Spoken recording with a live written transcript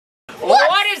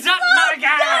What is up, my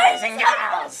guys and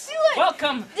gals?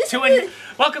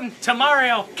 Welcome to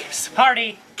Mario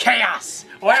Party Chaos.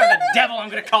 Whatever the devil I'm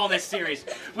gonna call this series.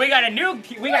 We got new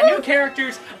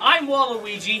characters. I'm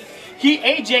Waluigi.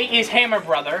 AJ is Hammer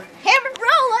Brother. Hammer Bro,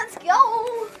 let's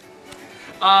go.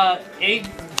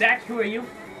 Zach, who are you?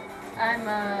 I'm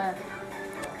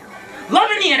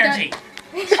Loving the energy.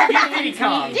 Diddy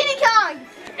Kong. Diddy Kong.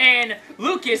 And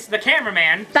Lucas, the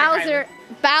cameraman. Bowser.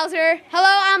 Hello,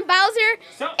 I'm Bowser.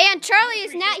 And Charlie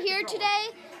is not here today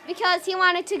because he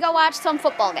wanted to go watch some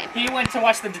football game. He went to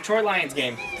watch the Detroit Lions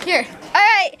game. Here. All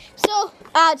right. So,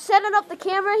 setting up the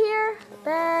camera here.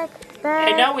 Back.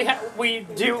 And now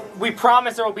we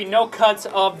promise there will be no cuts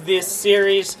of this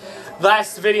series.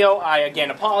 Last video, I again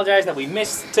apologize that we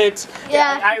missed it.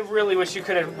 Yeah. I really wish you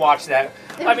could have watched that.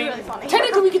 It was really funny.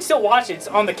 Technically we can still watch it. It's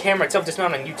on the camera itself, just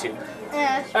not on YouTube.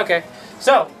 Yeah. Okay.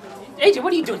 So, AJ,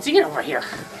 what are you doing? So get over here.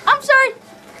 I'm sorry.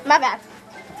 My bad.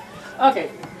 Okay.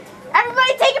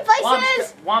 Everybody taking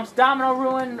places. Womp's Domino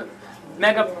Ruin,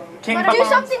 Mega King But Bob do Bombs.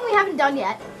 something we haven't done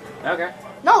yet. Okay.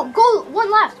 No, go one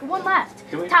left.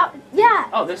 Do we? Yeah.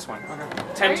 Oh, this one. Okay.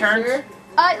 10 turns. Sure?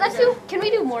 Let's do. Can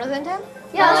we do more than 10?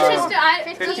 Yeah, let's just do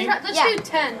 15. Let's Yeah. do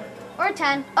 10. Or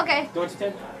 10. Okay. You want to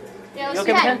 10? Yeah, You let's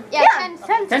okay do with 10. 10? Yeah,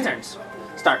 10. 10 turns.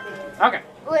 Start. Okay.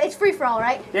 Well, it's free for all,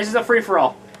 right? This is a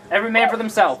free-for-all. Every man for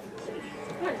themselves.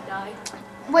 I'm gonna die.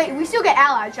 Wait, we still get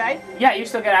allies, right? Yeah, you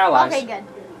still get allies. Okay, good.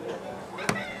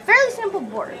 Fairly simple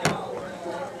board.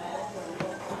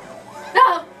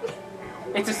 No.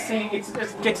 It's a C. It's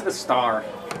just get to the star.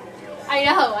 I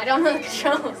know. I don't know the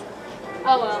controls.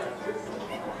 Oh well.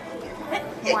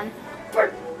 1.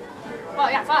 Oh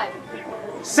yeah, 5.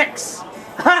 6.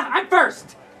 Ha! I'm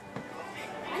first.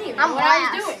 I didn't even I'm know what I was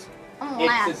last. doing. I'm It's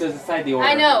last. decide the order.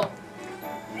 I know.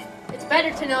 It's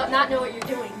better to not know what you're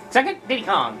doing. Second, Diddy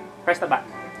Kong. Press the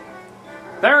button.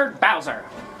 Third, Bowser.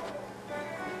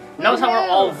 Notice how we're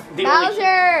all the only.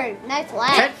 Bowser. Nice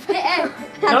laugh.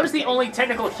 Notice the only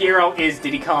technical hero is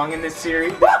Diddy Kong in this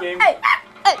series, this game. Hey,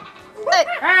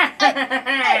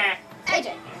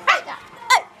 AJ.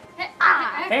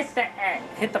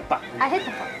 Hit the button. I hit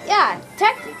the button. Yeah,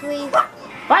 technically.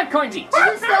 5 coins each. Is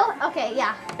it still? Okay,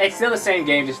 yeah. It's still the same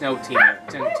game, just no teamwork.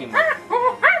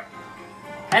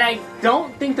 And I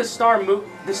don't think the star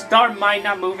might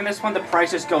not move in this one. The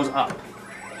price just goes up.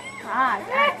 Ah,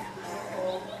 got it.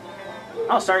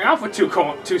 Oh, starting off with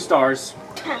 2 stars.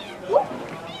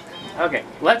 Okay,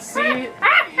 let's see.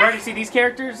 Ready to see these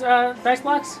characters' dice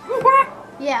blocks?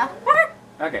 Yeah.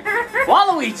 Okay.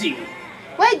 Waluigi!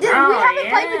 Wait, we Oh, haven't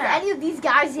played with yeah. any of these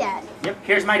guys yet. Yep,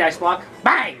 here's my dice block.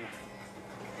 Bang!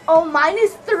 Oh, mine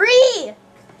is 3.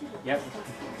 Yep.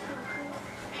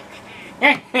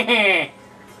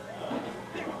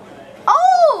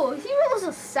 Oh, he rolls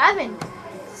a 7.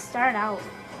 Start out.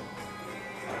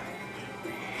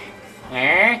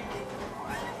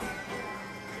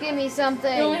 Give me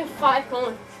something. You only have 5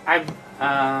 coins.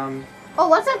 Oh,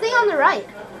 what's that thing on the right?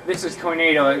 this is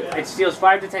Coinado. It steals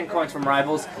 5 to 10 coins from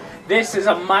rivals. This is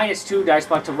a -2 dice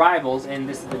block to rivals, and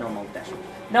this is the normal dash. You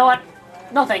know what?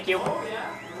 No, thank you.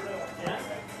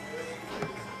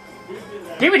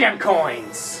 Give me them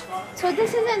coins! So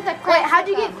this isn't the. Wait, how'd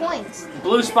you get coins?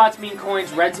 Blue spots mean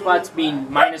coins, red spots mean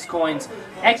minus coins,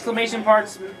 exclamation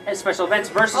parts, special events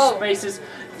versus spaces.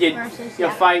 You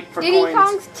fight for Diddy coins.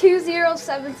 Kong's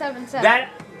 20777. That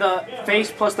the face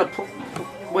plus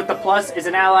with the plus is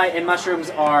an ally, and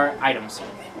mushrooms are items.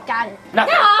 Got it.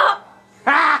 Nothing. No!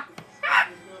 Ah!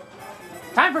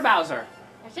 Time for Bowser.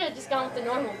 I should have just gone with the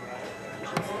normal.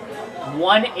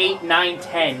 1, 8, 9,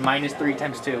 10 minus 3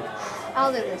 times 2.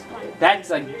 I'll do this one.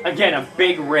 That's again a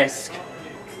big risk.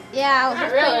 Yeah, I was Not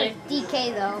just really. playing with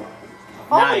DK though.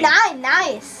 Oh, 9. 9.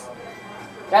 Nice.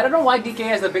 I don't know why DK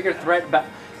has the bigger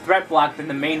threat block than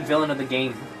the main villain of the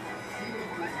game.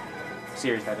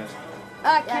 Series, that is.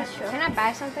 Can I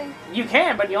buy something? You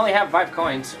can, but you only have 5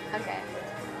 coins. Okay.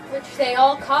 Which they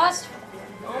all cost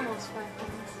almost 5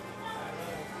 coins.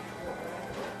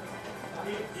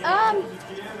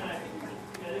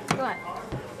 Go on.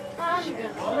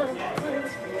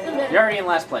 You're already in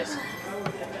last place.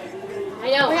 I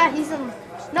know. Oh, yeah, he's in.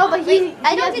 No, but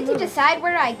I don't get to decide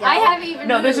where I go. I haven't even.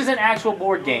 No, this is an actual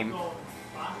board game.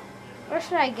 Where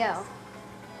should I go?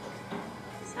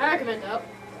 I recommend up.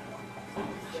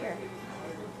 Sure.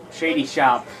 Shady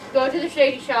Shop. Go to the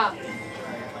shady shop.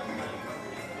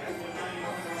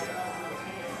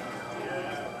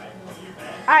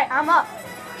 Alright, I'm up.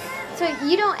 So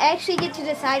you don't actually get to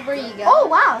decide where you go? Oh,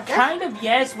 wow. Kind of,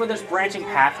 yes, where there's branching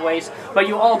pathways, but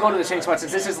you all go to the same spot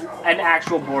since this is an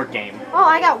actual board game. Oh,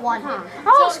 I got 1. Huh.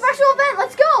 Oh, special event.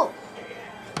 Let's go.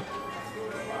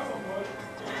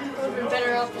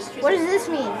 What does this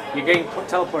mean? You're getting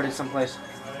teleported someplace.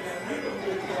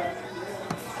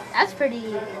 That's pretty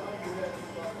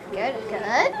good.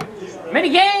 Good. Mini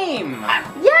game.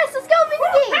 Yes, let's go mini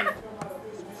game.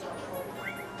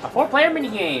 A 4-player mini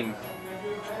game.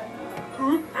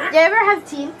 You ever have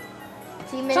team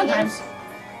mini Sometimes. games?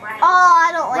 Oh,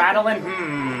 I don't like Rattle it.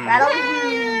 and Rattle and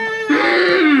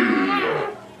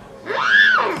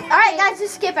All right, guys,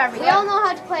 just skip everything. We all know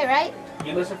how to play, right?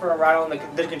 You listen for a rattle and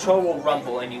the control will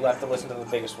rumble and you have to listen to the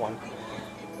biggest one.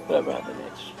 Whatever that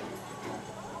is.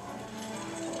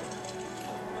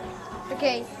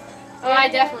 Okay. Oh, I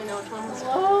definitely know which one was.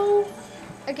 Whoa.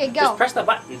 Okay, go. Just press the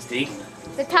buttons, D.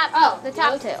 The top. Oh, the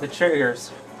top those? two. The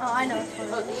triggers. Oh, I know which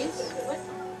one. Oh, these? What?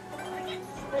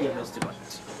 Yeah, those 2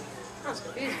 buttons. That's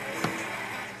confusing.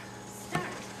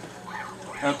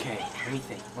 Okay, let me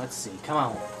think. Let's see. Come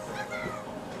on.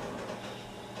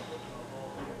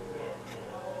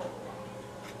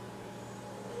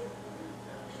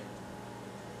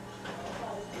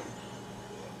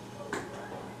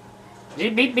 Did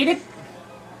you beat it? Yeah,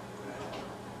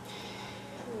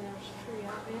 it's pretty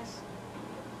obvious.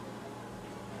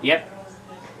 Yep.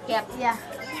 Yep. Yeah.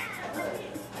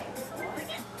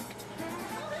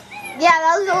 Yeah,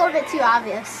 that was a little bit too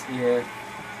obvious. Yeah.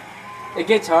 It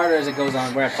gets harder as it goes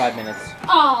on. We're at 5 minutes.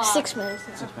 Oh, 6 minutes.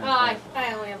 6 minutes. Oh,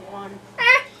 I only have one.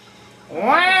 I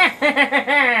Wah!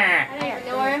 didn't even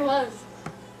know where it was.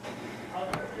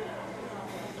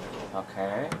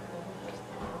 Okay.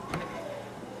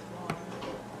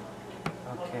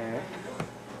 Okay.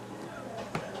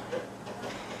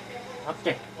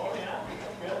 Okay.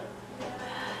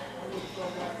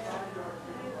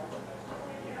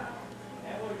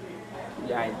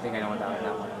 Yeah, I think I know what that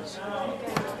one is.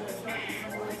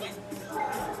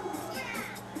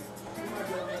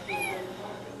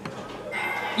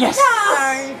 Yes!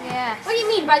 Yeah. What do you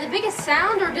mean? By the biggest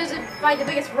sound, or does it by the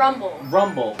biggest rumble?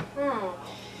 Rumble. Hmm.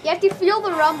 You have to feel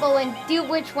the rumble and do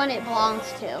which one it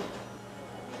belongs to.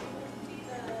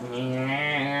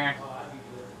 Yeah.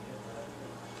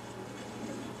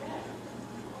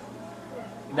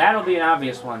 That'll be an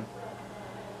obvious one.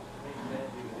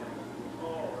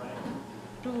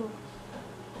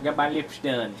 Got my lips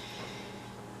done.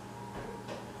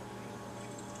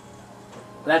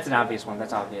 That's an obvious one.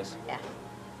 That's obvious. Yeah.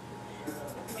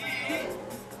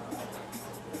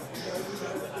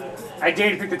 I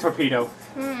dare to pick the torpedo.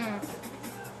 No!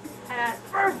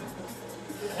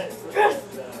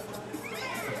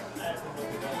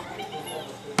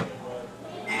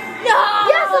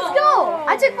 Yes, let's go.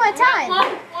 I took my time.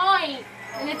 1 point,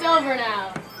 and it's over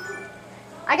now.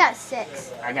 I got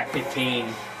 6. I got 15.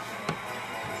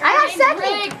 I got Mine's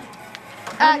 2nd.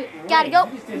 rigged. Gotta go.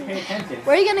 You just didn't pay attention.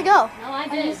 Where are you gonna go? No, I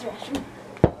did.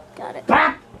 Got it.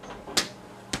 Bap!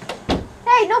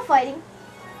 Hey, no fighting.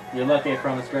 You're lucky I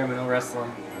promised Grandma no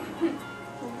wrestling.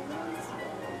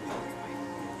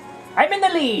 I'm in the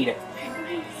lead.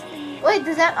 Wait,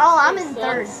 does that? Oh, I'm in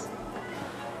 3rd.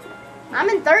 I'm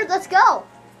in 3rd. Let's go.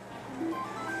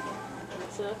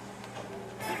 So,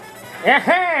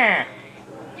 Aha!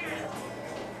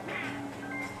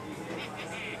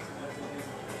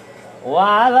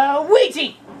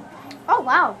 Waluigi! Oh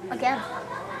wow! Again.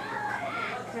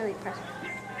 Really impressive.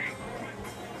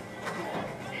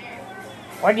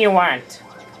 What do you want?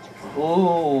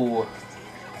 Ooh.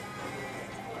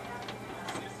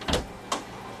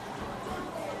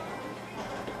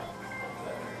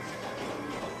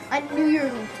 I knew you were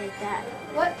gonna take that.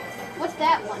 What's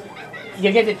that one?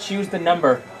 You get to choose the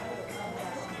number.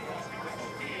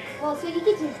 Well, so you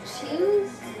get to choose.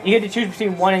 You get to choose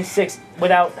between 1 and 6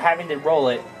 without having to roll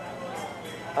it.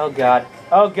 Oh god.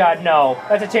 Oh god, no.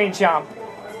 That's a chain chomp.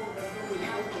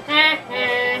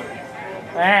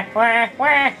 Wah, wah,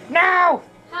 wah. No!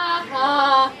 ha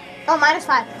ha. Oh, -5.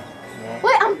 Yeah.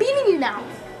 Wait, I'm beating you now.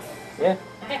 Yeah.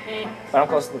 But I'm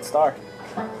close to the star.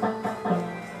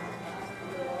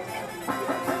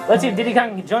 Let's see if Diddy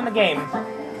Kong can join the game.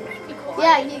 Be quiet.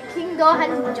 Yeah, you can go ahead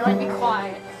and join Be me.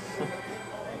 quiet.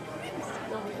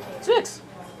 6.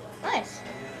 Nice.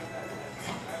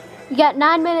 You got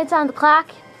 9 minutes on the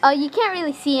clock. You can't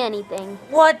really see anything.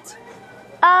 What?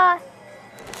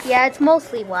 Yeah, it's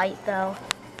mostly white though.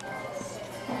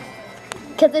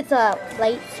 Cause it's a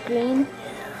light screen.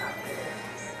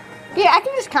 Here, I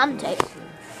can just commentate.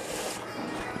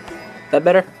 That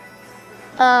better?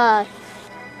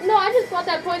 No, I just bought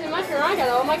that poison mushroom. I got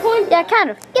all my coins. Yeah, kind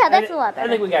of. Yeah, that's a lot I better.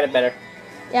 think we got it better.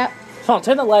 Yep. Hold on,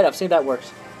 turn the light up, see if that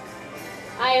works.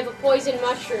 I have a poison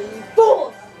mushroom.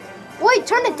 Fool! Wait,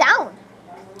 turn it down.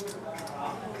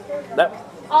 That,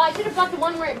 Oh, I should have bought the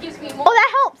one where it gives me more. Oh, that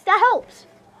helps. That helps.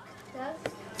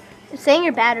 Saying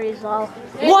your battery's low.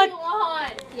 What?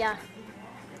 What?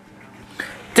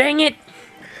 Dang it!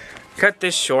 Cut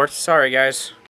this short. Sorry, guys.